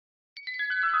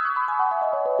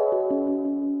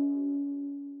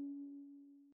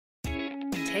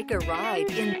Take a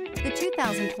ride in the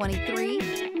 2023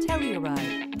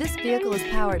 Telluride. This vehicle is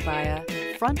powered by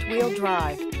a front-wheel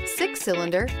drive,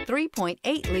 6-cylinder,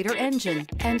 3.8-liter engine,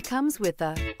 and comes with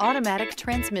a automatic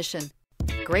transmission.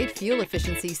 Great fuel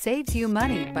efficiency saves you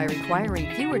money by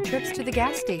requiring fewer trips to the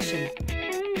gas station.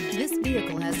 This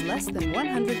vehicle has less than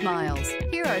 100 miles.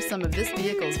 Here are some of this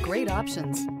vehicle's great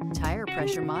options: tire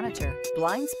pressure monitor,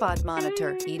 blind spot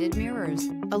monitor, heated mirrors,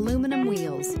 aluminum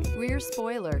wheels, rear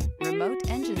spoiler, remote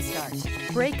engine start,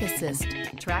 brake assist,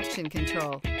 traction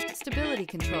control, stability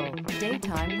control,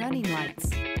 daytime running lights.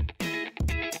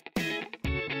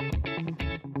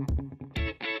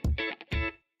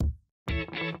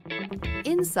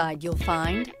 Inside you'll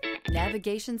find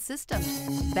navigation system,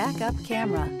 backup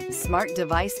camera, smart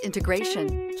device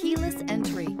integration, keyless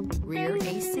entry, rear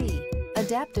AC,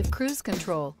 adaptive cruise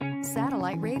control,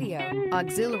 satellite radio,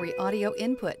 auxiliary audio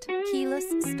input, keyless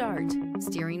start,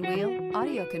 steering wheel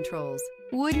audio controls.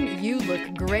 Wouldn't you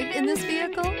look great in this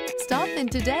vehicle? Stop in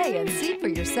today and see for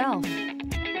yourself.